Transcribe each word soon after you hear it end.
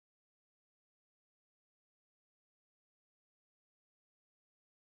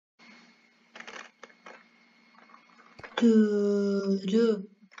Do, do, do.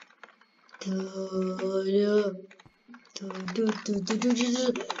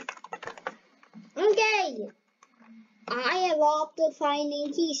 Okay. I have opted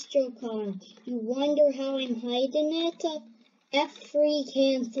finding keystroke on. You wonder how I'm hiding it? F3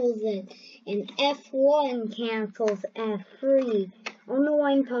 cancels it, and F1 cancels F3. I don't know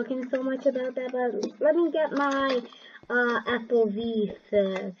why I'm talking so much about that, but let me get my FOV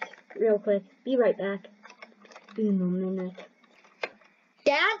fixed real quick. Be right back. In a minute.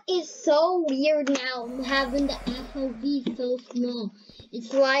 That is so weird now, having the FOV so small.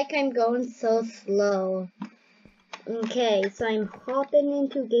 It's like I'm going so slow. Okay, so I'm hopping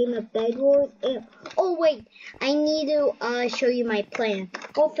into a game of Bedwars. Oh wait, I need to show you my plan.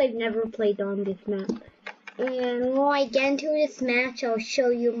 Also, I've never played on this map. And when I get into this match, I'll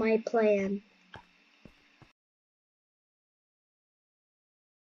show you my plan.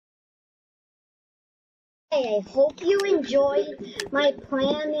 Hey, I hope you enjoyed my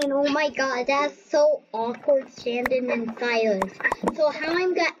plan, and oh my god, that's so awkward standing in silence. So how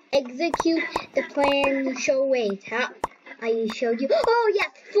I'm gonna execute the plan, show ways. How I showed you. Oh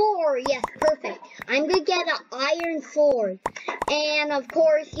yes, 4, yes, perfect. I'm gonna get an iron sword. And of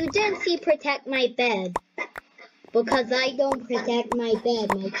course, you didn't see protect my bed. Because I don't protect my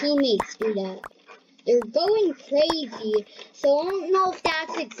bed, my teammates do that. They're going crazy, so I don't know if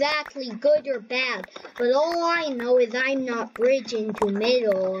that's exactly good or bad, but all I know is I'm not bridging to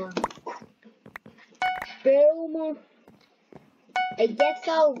middle. Boom. I guess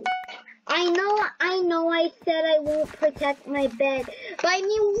I know I said I won't protect my bed, but I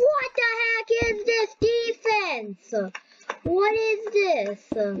mean, what the heck is this defense? What is this?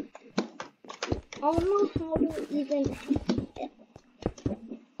 I don't know how to even...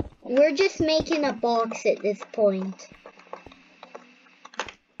 We're just making a box at this point.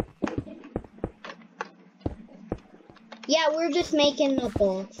 Yeah, we're just making a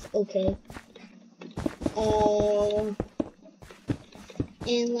box. Okay.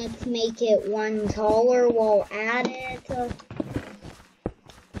 And let's make it one taller while at it.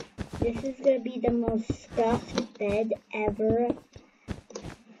 This is gonna be the most stuffed bed ever.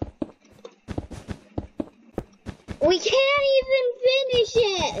 We can't even finish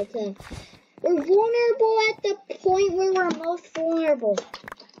it! We're vulnerable at the point where we're most vulnerable.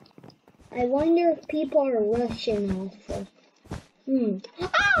 I wonder if people are rushing also.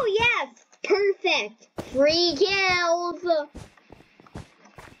 Oh yes! Perfect! Free kills!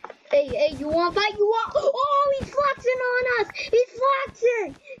 Hey, you want to fight? You want? Oh, he's flexing on us! He's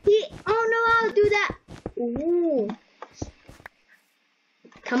flexing! I don't know how to do that. Ooh.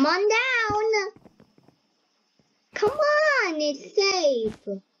 Come on down! Come on, it's safe.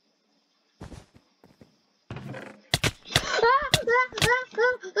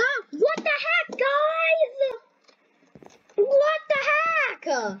 What the heck, guys? What the heck?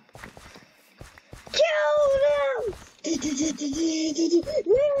 Kill them!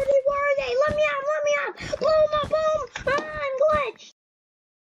 Where were they? Let me out! Boom, boom! I'm glitched.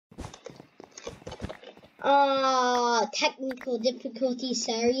 Technical difficulty,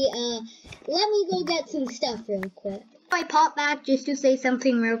 sorry. Let me go get some stuff real quick. I pop back just to say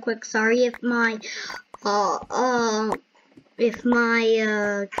something real quick. Sorry if my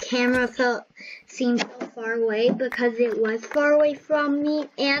camera seemed so far away, because it was far away from me.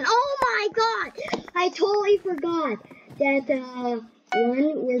 And oh my god, I totally forgot that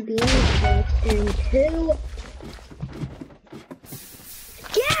 1, we're being attacked, and 2,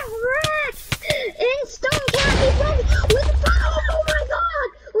 get wrecked! And stone can't be broken with a oh my god!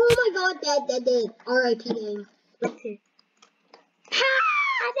 Oh my god, dead. R.I.P. game. Let's see.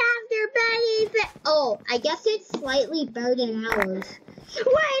 After Betty. Oh, I guess it's slightly better than ours. Wait,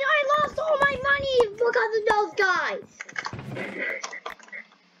 I lost all my money because of those guys.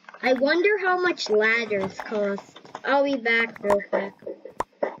 I wonder how much ladders cost. I'll be back real quick.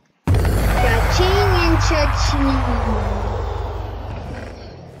 Cha-ching and cha-ching.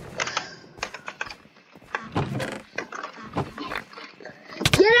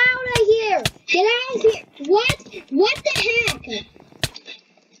 Get out of here! Get out of here! What the heck?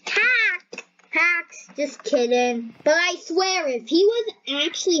 Hacks, just kidding. But I swear, if he was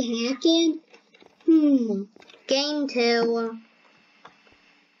actually hacking, game 2.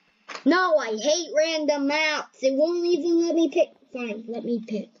 No, I hate random maps. It won't even let me pick. Fine, let me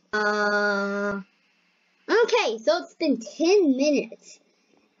pick. Okay, so it's been 10 minutes.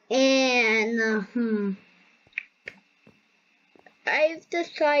 And, I've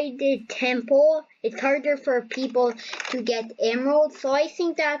decided temple. It's harder for people to get emeralds, so I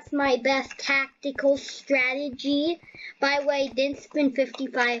think that's my best tactical strategy. By the way, I didn't spend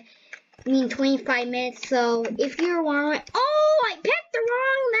 55 25 minutes, so if you're wondering, oh, I picked the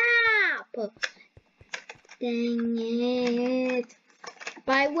wrong map! Dang it.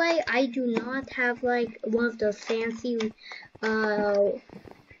 By the way, I do not have like one of those fancy 90s.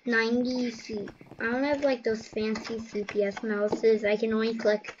 I don't have like those fancy CPS mouses. I can only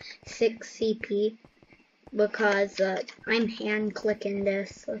click 6 CP because I'm hand clicking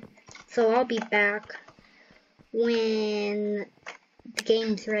this. So I'll be back when the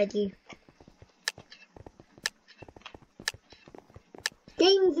game's ready.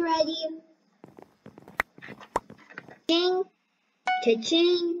 Game's ready. Ching,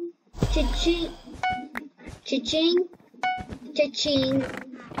 cha-ching, cha-ching, cha-ching, cha-ching,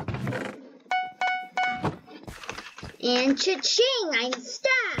 and cha-ching, I'm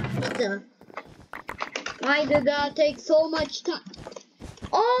stacked. Why did that take so much time?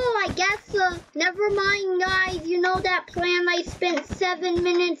 Oh, I guess, never mind, guys. You know that plan I spent 7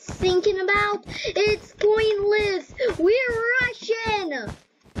 minutes thinking about? It's pointless. We're Russian.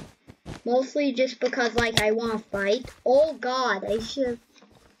 Mostly just because, like, I want to fight. Oh, God, I should.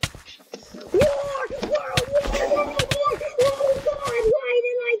 War! Oh, God, why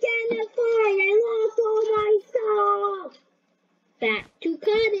did I get in a fight? I lost all my stuff. Back to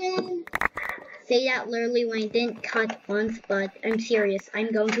cutting. Say that literally when I didn't cut once, but I'm serious.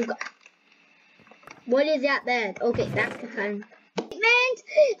 I'm going to go. What is that bed? Okay, back to cutting. It meant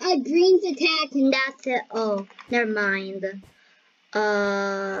a green's attack, and that's it. Oh, never mind.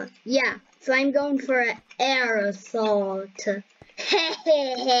 Yeah. So I'm going for an air assault.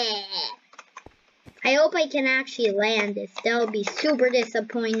 I hope I can actually land this. That would be super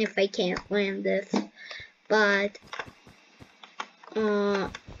disappointing if I can't land this. But,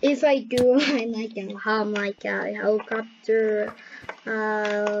 if I do, I like a hum like a helicopter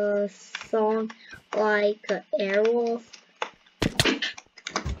song like Airwolf.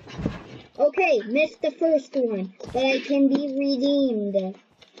 Okay, missed the first one, but I can be redeemed.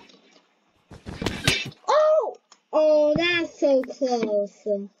 Oh! Oh, that's so close.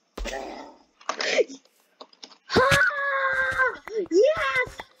 Ha!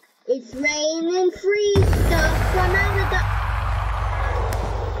 Yes! It's raining free stuff from out of the...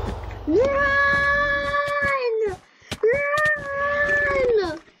 Run!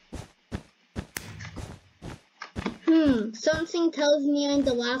 Run! Something tells me I'm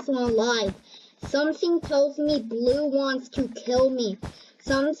the last one alive. Something tells me blue wants to kill me.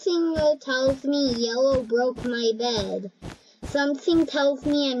 Something tells me yellow broke my bed. Something tells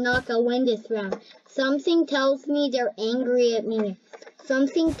me I'm not gonna win this round. Something tells me they're angry at me.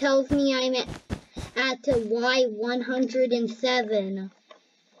 Something tells me I'm at Y107.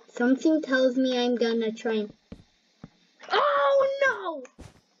 Something tells me I'm gonna try and... Oh no!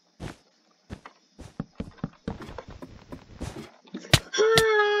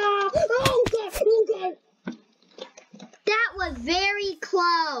 Ah! Oh god! Oh god! That was very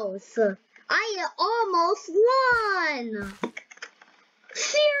close. I almost won.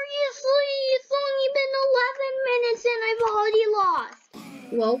 Seriously, it's only been 11 minutes and I've already lost.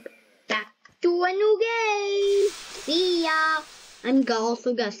 Well, back to a new game. See ya. I'm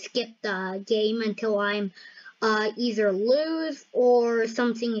also gonna skip the game until I'm either lose or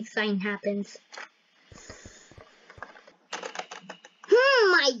something exciting happens.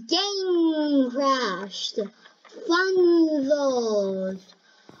 My game crashed. Funzos.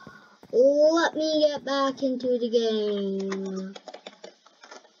 Let me get back into the game.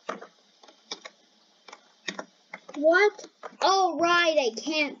 What? Oh, right, I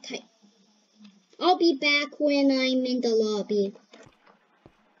can't type. I'll be back when I'm in the lobby.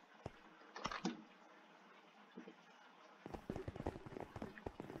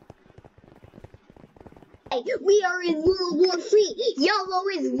 We are in World War III. Yellow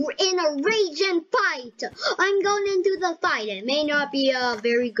is in a raging fight. I'm going into the fight. I may not be a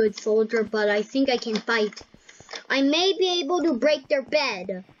very good soldier, but I think I can fight. I may be able to break their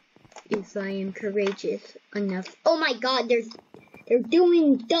bed if I am courageous enough. Oh my god, they're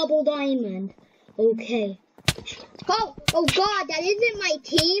doing double diamond. Okay. Oh god, that isn't my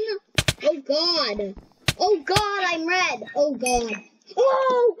team. Oh god. Oh god, I'm red. Oh god.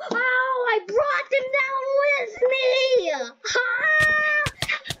 Oh, I brought them down with me! Ha!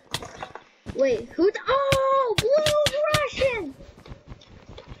 Wait, who's... Oh, Blue's Russian!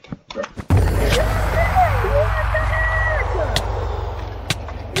 What the heck?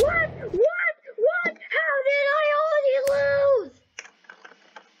 What? How did I already lose?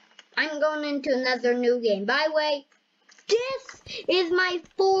 I'm going into another new game. By the way, this is my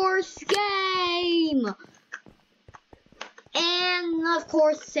 4th game! And of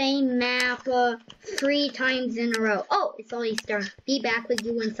course, same map 3 times in a row. Oh, it's already starting. Be back with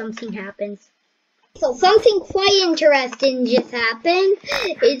you when something happens. So something quite interesting just happened.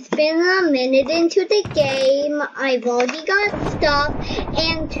 It's been a minute into the game. I've already got stuff,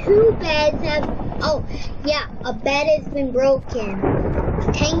 and 2 beds have. Oh, yeah, a bed has been broken.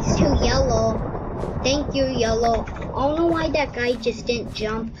 Thanks to Yellow. Thank you, Yellow. I don't know why that guy just didn't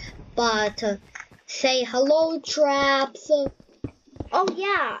jump, but say hello, Traps. Oh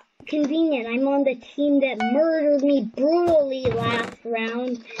yeah, convenient. I'm on the team that murdered me brutally last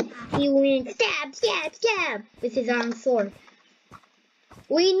round. He went stab, stab, stab with his iron sword.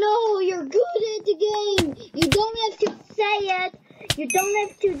 We know you're good at the game. You don't have to say it. You don't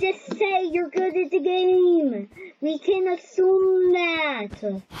have to just say you're good at the game. We can assume that.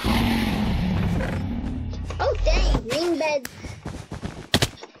 Oh dang, green bed.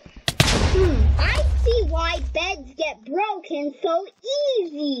 I see why beds get broken so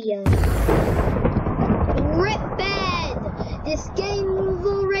easy. Rip bed. This game is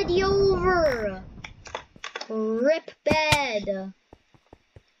already over. Rip bed.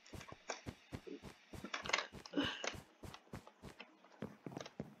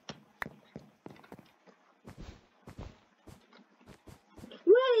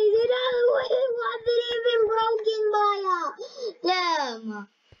 Wait, it wasn't even broken by them.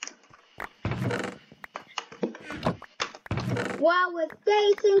 Well, if they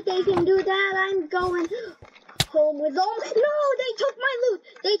think they can do that, I'm going home with all. No, they took my loot.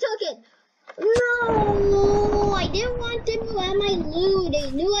 They took it. No, I didn't want them to have my loot. They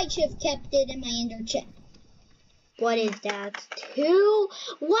knew I should have kept it in my ender chest. What is that? 2?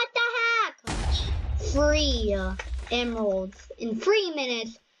 What the heck? Free emeralds in 3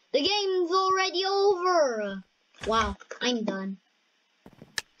 minutes. The game's already over. Wow, I'm done.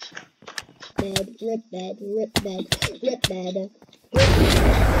 Bed, rip bed, rip bed, rip bed, rip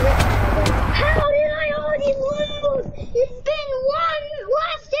bed. How did I already lose? It's been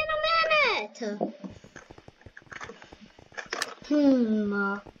less than a minute.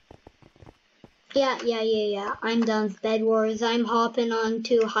 Yeah. I'm done with Bedwars. I'm hopping on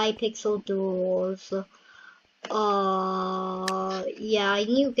to Hypixel duels. Yeah, I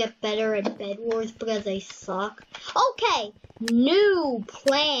need to get better at Bedwars because I suck. Okay, new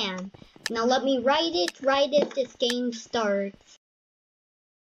plan. Now let me write it right as this game starts.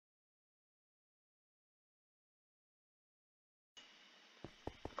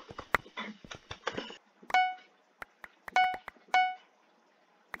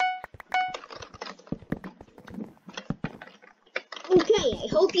 Okay, I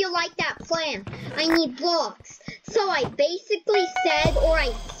hope you like that plan. I need blocks. So I basically said, or I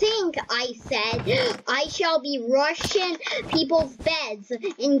think I said, I shall be rushing people's beds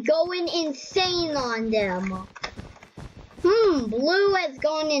and going insane on them. Blue has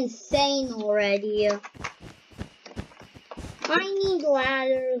gone insane already. I need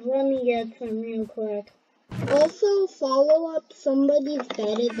ladders. Let me get some real quick. Also, follow up. Somebody's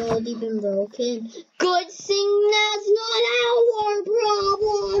bed has already been broken. Good thing that's not our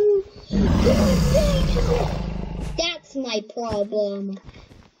problem. Good thing that's my problem.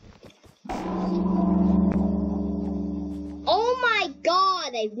 Oh my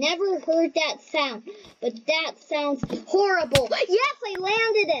god, I've never heard that sound, but that sounds horrible. Yes, I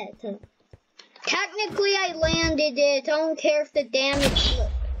landed it. Technically, I landed it. I don't care if the damage.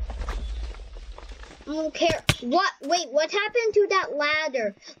 I don't care. What? Wait, what happened to that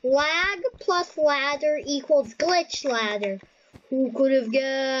ladder? Lag plus ladder equals glitch ladder. Who could have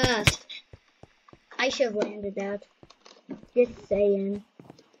guessed? I should have landed that. Just saying.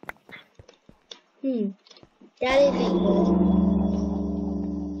 That isn't good.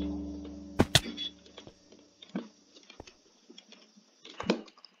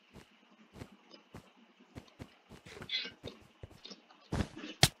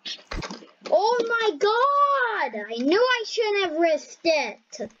 Oh my god! I knew I shouldn't have risked it.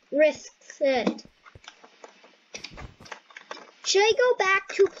 Should I go back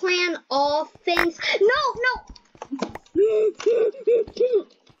to plan offense? No!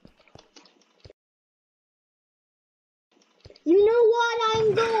 You know what?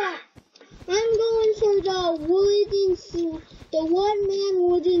 I'm going for the one-man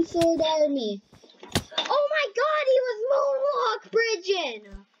wooden sword army. Oh my god, he was moonwalk bridging!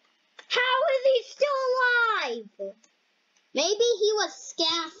 How is he still alive? Maybe he was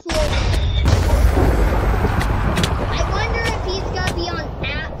scaffolding. I wonder if he's gonna be on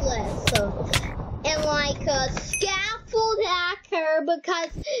Atlas and like a scaffold hacker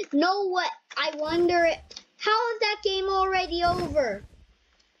because I wonder how is that game already over?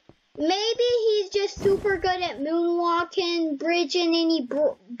 Maybe he's just super good at moonwalking, bridging, and he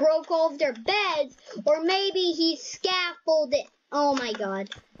broke all of their beds. Or maybe he scaffolded. Oh my god.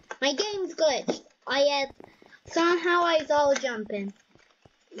 My game's glitched. Somehow I was all jumping.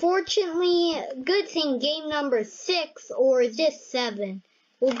 Fortunately, good thing game number 6, or is this 7?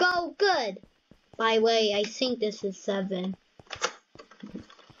 Will go good. By the way, I think this is 7.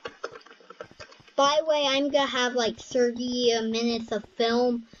 By the way, I'm gonna have like 30 minutes of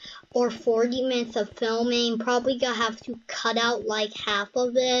film or 40 minutes of filming. Probably gonna have to cut out like half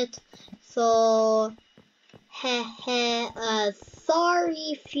of it. So,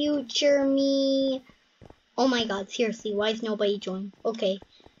 sorry future me. Oh my god, seriously, why is nobody joined? Okay,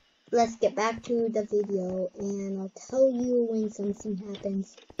 let's get back to the video and I'll tell you when something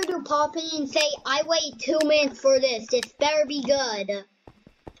happens. To pop in and say, I wait 2 minutes for this. This better be good.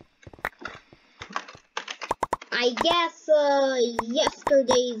 I guess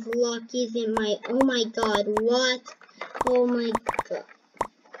yesterday's luck isn't my. Oh my god, what? Oh my god.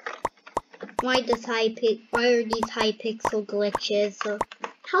 Why are these high pixel glitches?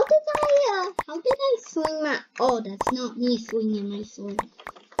 How did I swing that? Oh, that's not me swinging my sword.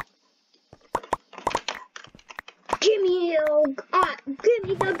 Give me the gold! Give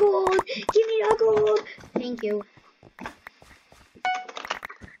me the gold! Thank you.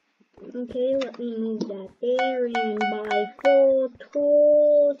 Okay, let me move that there and buy 4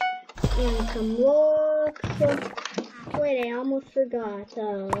 tools and some blocks. Wait, I almost forgot.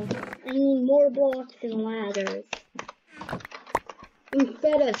 I need more blocks and ladders.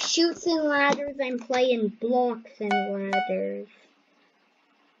 Instead of chutes and ladders, I'm playing blocks and ladders.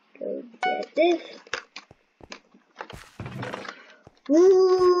 Go get this.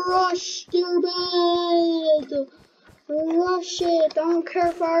 Rush your bed! Rush it! Don't care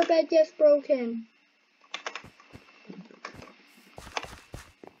if our bed gets broken.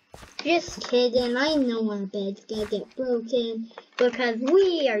 Just kidding, I know our bed's gonna get broken because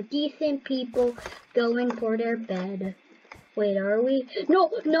we are decent people going for their bed. Wait, are we? No!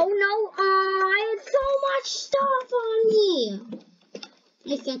 I had so much stuff on me!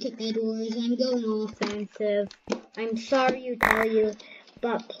 I suck at Bedwars. I'm going offensive. I'm sorry to tell you,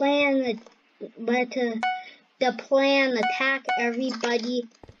 but the plan attack everybody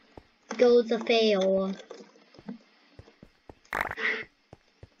goes a fail.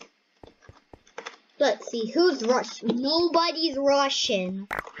 Let's see, who's rushing? Nobody's rushing.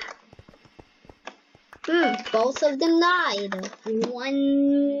 Both of them died.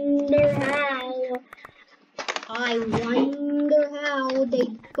 Wonder how. I wonder how they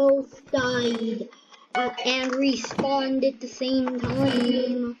both died and respawned at the same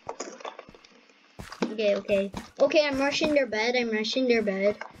time. Okay, I'm rushing their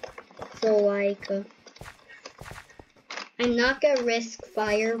bed. So, like, I'm not gonna risk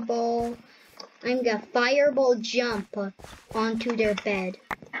fireball. I'm gonna fireball jump onto their bed.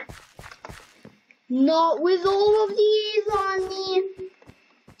 Not with all of these on me.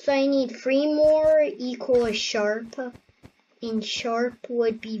 So I need 3 more equal sharp. And sharp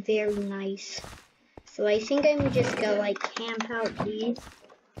would be very nice. So I think I'm just gonna like camp out these.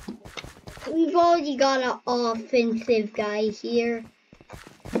 We've already got an offensive guy here.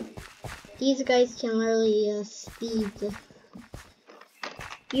 These guys can really speed.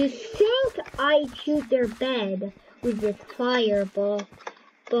 You think I'd shoot their bed with this fireball,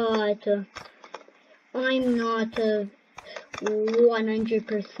 but I'm not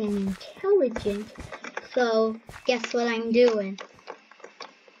 100% intelligent, so guess what I'm doing?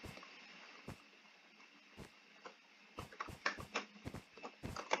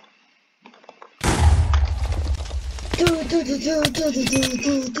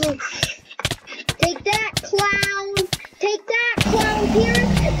 Take that, clown! Take that, clown here!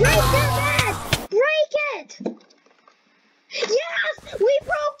 Break their bed! Break it! Yes! We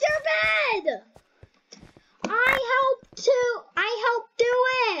broke their bed! I helped do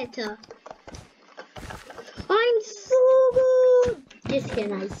it! I'm so good! Just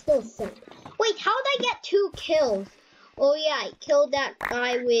kidding, I still suck. Wait, how'd I get 2 kills? Oh yeah, I killed that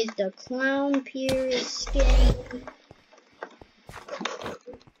guy with the clown pierce skin.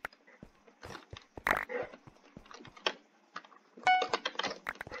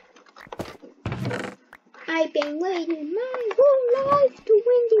 I've been waiting my whole life to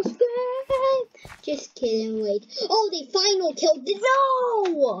win this game. Just kidding, wait. Oh, they final killed it.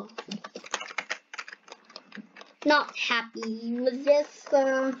 No! Not happy with this.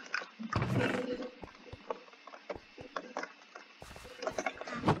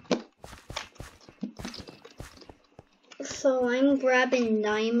 So I'm grabbing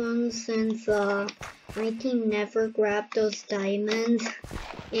diamonds since my team never grabbed those diamonds.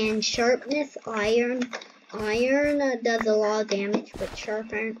 And sharpness, iron. Iron does a lot of damage, but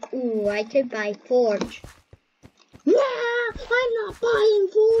sharp iron. Ooh, I could buy forge. Nah, I'm not buying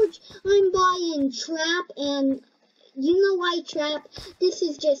forge. I'm buying trap, and you know why trap? This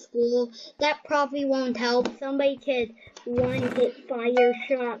is just wool. That probably won't help. Somebody could one-hit fire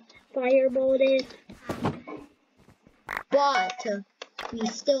shot, firebolt it. But we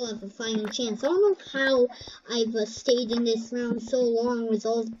still have a fighting chance. I don't know how I've stayed in this round so long with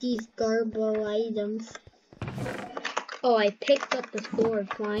all these garbo items. Oh, I picked up the sword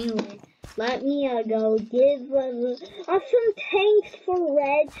finally. Let me go give some thanks for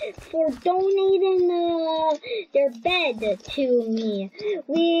Red for donating their bed to me.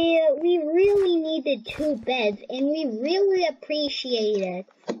 We really needed 2 beds, and we really appreciate it.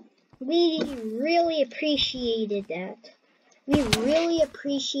 We really appreciated that. We really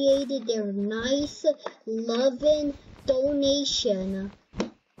appreciated their nice, loving donation.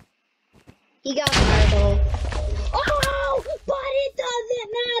 He got fireball. Oh, but it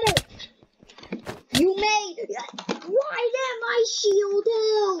doesn't matter. You made. Why did my shield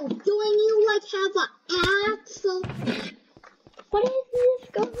out? Don't you like have an axe? What is this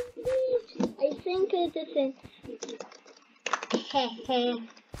going to be? I think it's Heh.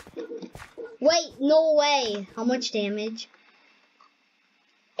 Wait, no way. How much damage?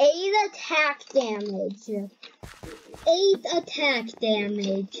 8 attack damage. 8 attack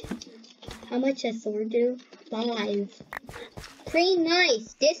damage. How much does sword do? 5. Pretty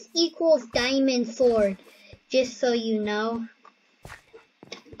nice. This equals diamond sword. Just so you know.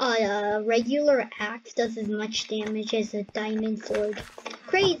 A regular axe does as much damage as a diamond sword.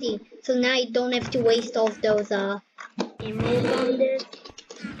 Crazy. So now you don't have to waste all of those emeralds on this.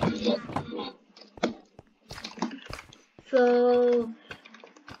 So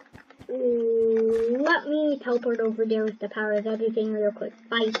let me teleport over there with the power of everything real quick.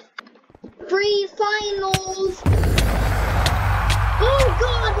 Bye. Free finals! Oh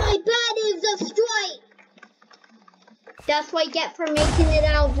god, my bed is destroyed! That's what I get for making it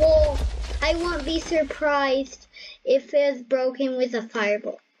out of wool. I won't be surprised if it is broken with a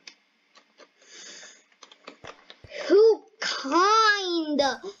fireball. Who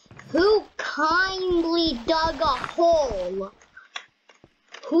kindly dug a hole?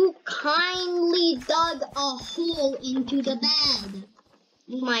 Who kindly dug a hole into the bed?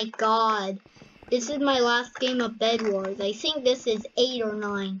 Oh my god. This is my last game of Bedwars. I think this is 8 or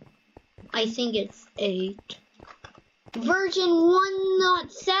 9. I think it's 8. Version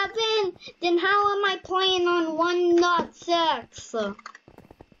 1.7? Then how am I playing on 1.6?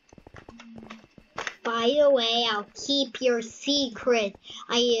 By the way, I'll keep your secret.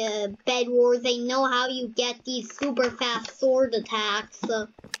 Bedwars, I know how you get these super fast sword attacks.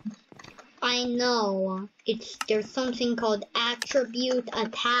 I know. There's something called attribute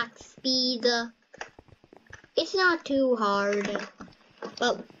attack speed. It's not too hard.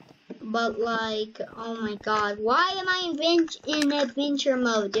 But like, oh my god, why am I in adventure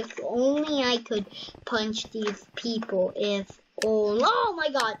mode? If only I could punch these people. Oh my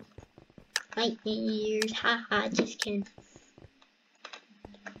god. Nightmares, haha, just kidding.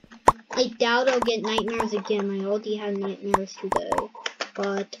 I doubt I'll get nightmares again. I already had nightmares today.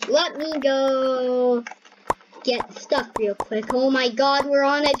 But let me go get stuff real quick. Oh my god, we're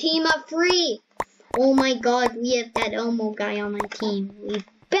on a team of 3. Oh my god, we have that Elmo guy on my team. We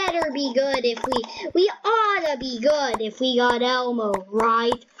better be good if we ought to be good if we got Elmo,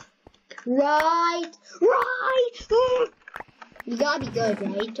 right? Right? You gotta be good,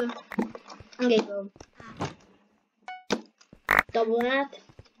 right? Okay, go. Double that.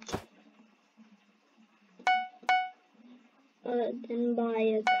 Then buy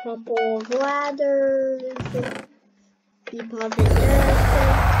a couple of ladders. Deposit this.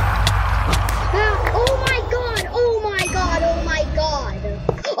 Oh my god! Oh my god! Oh my god!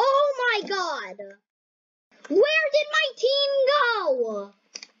 Oh my god! Where did my team go?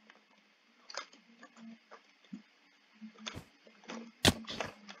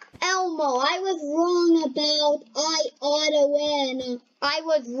 Elmo, I was wrong about I ought to win. I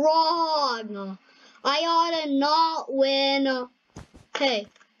was wrong. I ought to not win. Hey,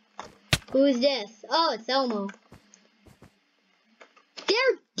 who's this? Oh, it's Elmo.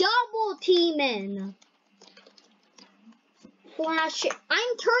 They're double teaming. Flash it.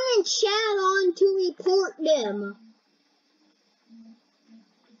 I'm turning chat on to report them.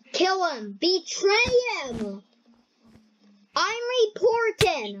 Kill him. Betray him. I'm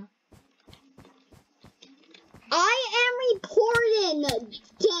reporting. I am reporting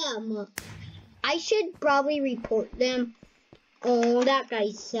them. I should probably report them. Oh, that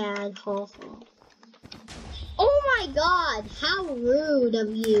guy's sad. Ha ha. Oh my god, how rude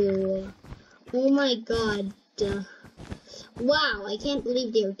of you. Oh my god. Wow, I can't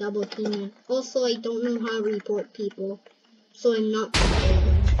believe they're double teaming. Also, I don't know how to report people, so I'm not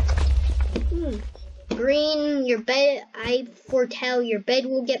reporting. Green, your bed, I foretell your bed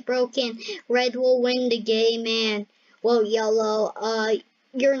will get broken. Red will win the game, and, well, yellow,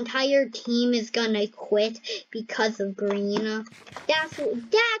 your entire team is gonna quit because of green.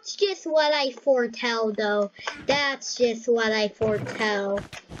 That's just what I foretell, though. That's just what I foretell.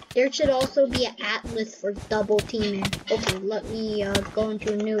 There should also be an atlas for double teaming. Okay, let me go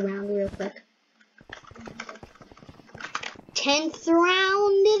into a new round real quick. 10th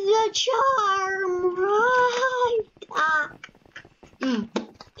round is a charm, right?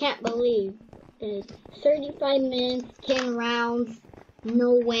 Can't believe it. 35 minutes, 10 rounds,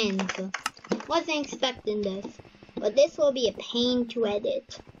 no wins. Wasn't expecting this, but this will be a pain to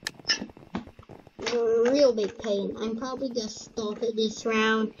edit. A real big pain. I'm probably gonna stop it this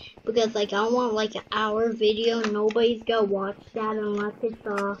round because like I want like an hour video. Nobody's gonna watch that unless it's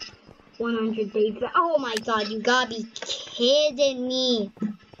 100 days. Oh my god, you gotta be kidding me.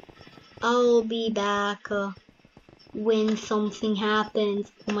 I'll be back when something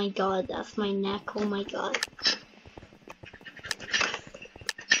happens. Oh my god, that's my neck. Oh my god.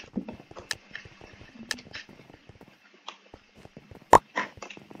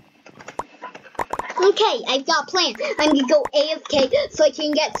 Okay, I've got a plan. I'm gonna go AFK so I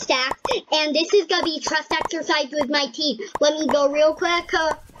can get stacked, and this is gonna be a trust exercise with my team. Let me go real quick.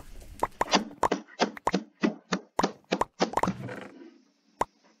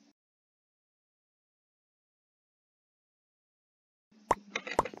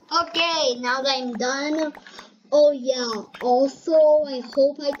 Okay, now that I'm done. Oh yeah, also I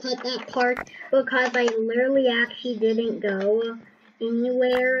hope I cut that part because I literally actually didn't go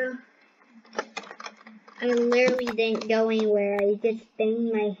anywhere. I literally didn't go anywhere. I just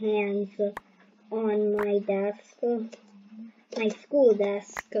banged my hands on my desk, my school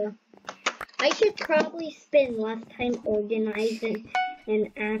desk. I should probably spend less time organizing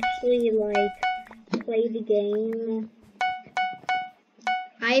and actually like play the game.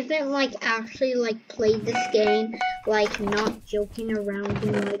 I haven't actually played this game, not joking around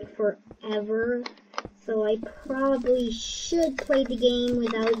in forever. So I probably should play the game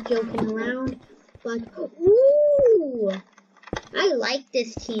without joking around. But, ooh! I like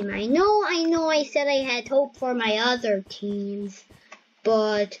this team. I know I said I had hope for my other teams.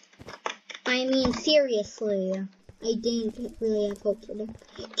 But, I mean, seriously, I didn't really have hope for them.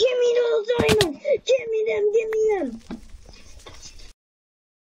 Give me those diamonds! Give me them!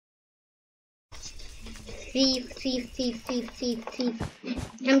 Thief.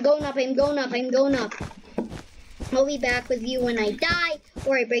 I'm going up. I'll be back with you when I die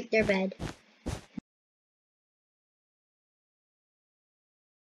or I break their bed.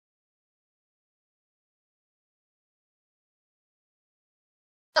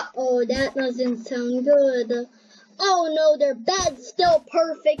 Uh-oh, that doesn't sound good. Oh no, their bed's still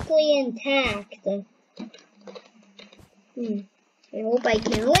perfectly intact. I hope I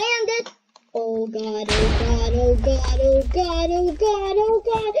can land it. Oh god.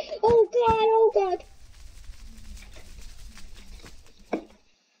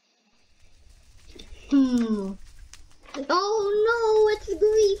 Oh no, it's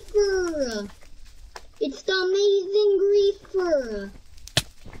Griefer. It's the amazing Griefer.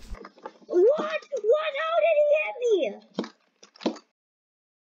 What? How did he hit me?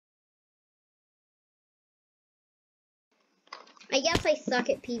 I guess I suck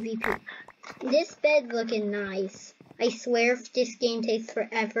at PvP. This bed's looking nice. I swear if this game takes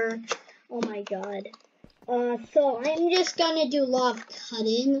forever. Oh my god. So I'm just gonna do a lot of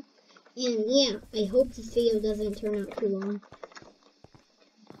cutting. And yeah, I hope this video doesn't turn out too long.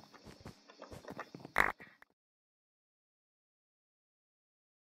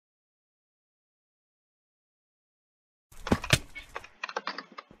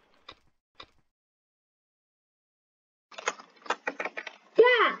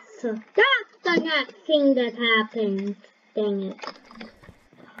 That's the next thing that happens. Dang it.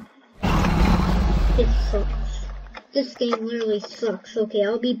 This sucks. This game literally sucks. Okay,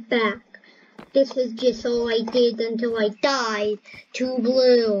 I'll be back. This is just all I did until I died to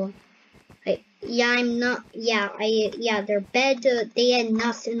blue. Their bed, they had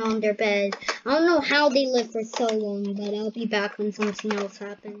nothing on their bed. I don't know how they lived for so long, but I'll be back when something else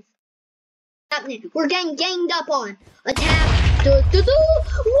happens. We're getting ganged up on. Attack.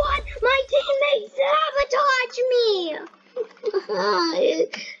 What? My teammates sabotage me.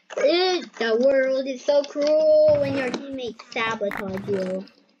 The world is so cruel when your teammates sabotage you.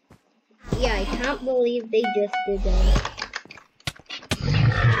 Yeah, I can't believe they just did that.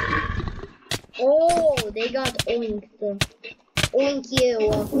 Oh, they got oinked. Oink you.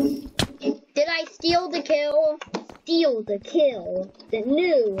 Did I steal the kill? Steal the kill. The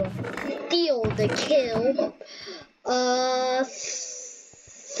new. Steal the kill.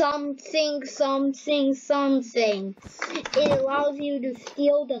 Something. It allows you to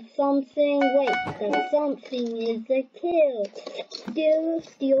steal the something. Wait, the something is a kill.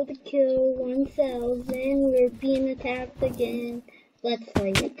 Steal the kill 1000. We're being attacked again. Let's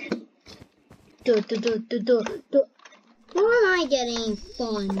fight it. How am I getting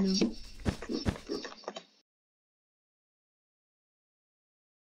fun?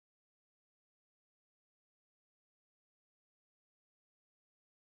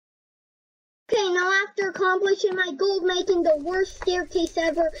 Okay, now after accomplishing my goal of making the worst staircase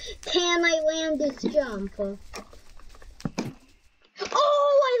ever, can I land this jump? Oh,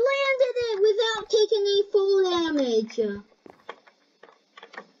 I landed it without taking any full damage.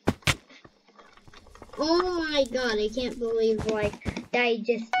 Oh my god, I can't believe like that I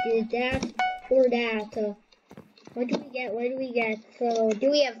just did that or that. What do we get? So,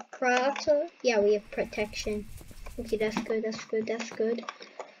 do we have craft? Yeah, we have protection. Okay, that's good.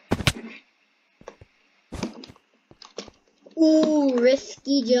 Ooh,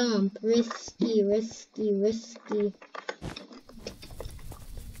 risky jump. Risky.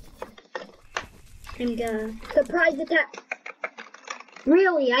 I'm gonna surprise attack.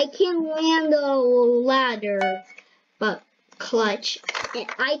 Really, I can land a ladder, but clutch.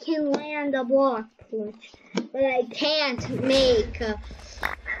 I can land a block clutch, but I can't make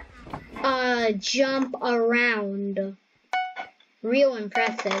a jump around. Real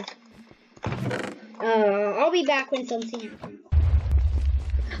impressive. I'll be back when something happens.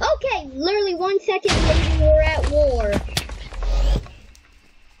 Okay, literally 1 second later, we're at war.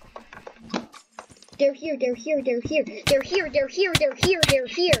 They're here. Yes,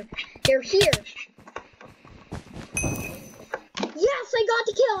 I got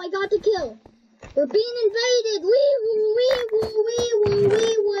the kill. We're being invaded. Wee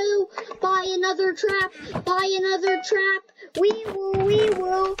woo. Buy another trap. Wee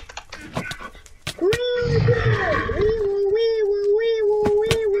woo. Green kill. Wee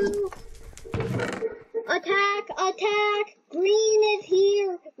woo. Attack. Green is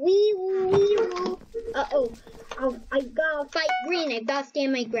here. Wee woo. Uh-oh. I gotta fight green. I gotta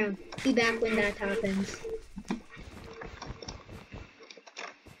stand my ground. Be back when that happens.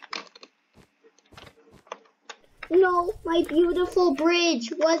 No, my beautiful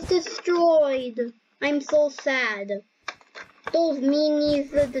bridge was destroyed. I'm so sad. Those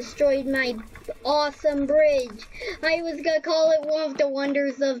meanies that destroyed my awesome bridge. I was gonna call it one of the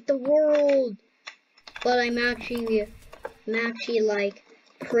wonders of the world. But I'm actually like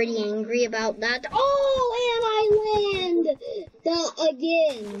pretty angry about that. Oh, and I land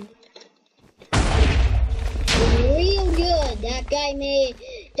again. Real good. That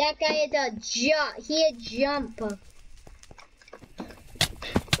guy had a jump. He had jump.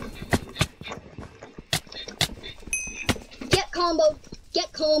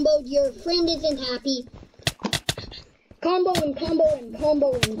 Get comboed. Your friend isn't happy. Combo and.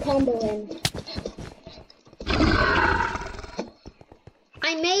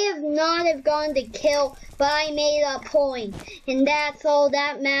 I may have not have gone to kill, but I made a point, and that's all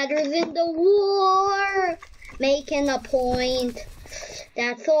that matters in the war. Making a point.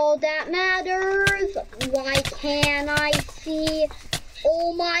 That's all that matters. Why can't I see?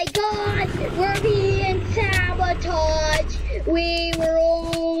 Oh my god, we're being sabotaged. We were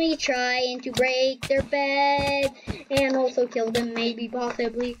only trying to break their bed and also kill them, maybe,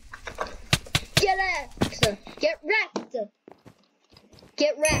 possibly.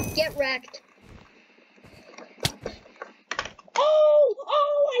 Get wrecked. Oh,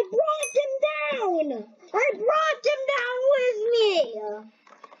 I brought them down. With me.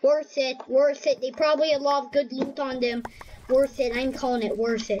 Worth it. They probably had a lot of good loot on them. Worth it. I'm calling it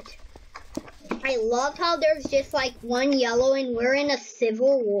worth it. I love how there's just like one yellow and we're in a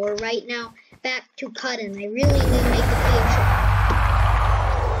civil war right now. Back to cutting. I really need to make a video.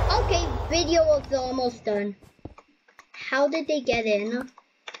 Okay, video is almost done. How did they get in?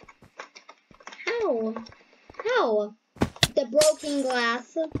 How? The broken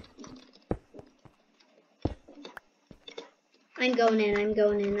glass. I'm going in.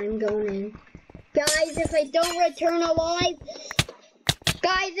 Guys, if I don't return alive,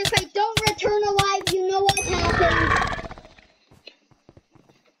 you know what happens.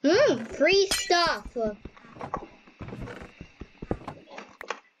 Free stuff.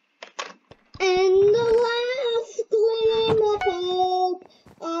 And the last gleam of hope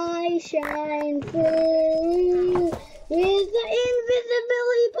I shine through with the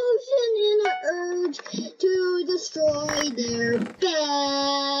invisibility potion and an urge to destroy their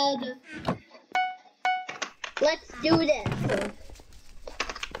bed. Let's do this.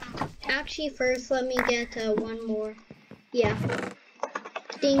 Actually, first let me get one more. Yeah.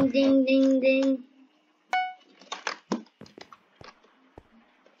 Ding, ding, ding, ding.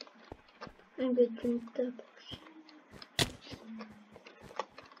 I'm gonna drink the potion.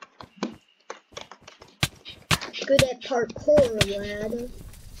 Good at parkour, lad.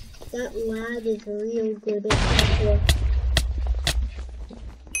 That lad is real good at parkour.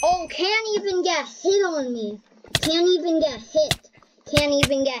 Oh, can't even get hit on me. Can't even get hit. Can't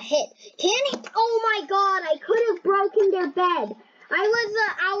even get hit. Oh my god, I could have broken their bed. I was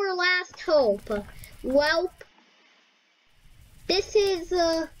our last hope. Well, this is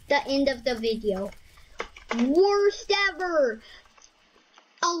the end of the video. Worst ever.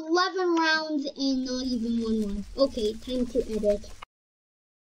 11 rounds and not even 1-1. Okay, time to edit.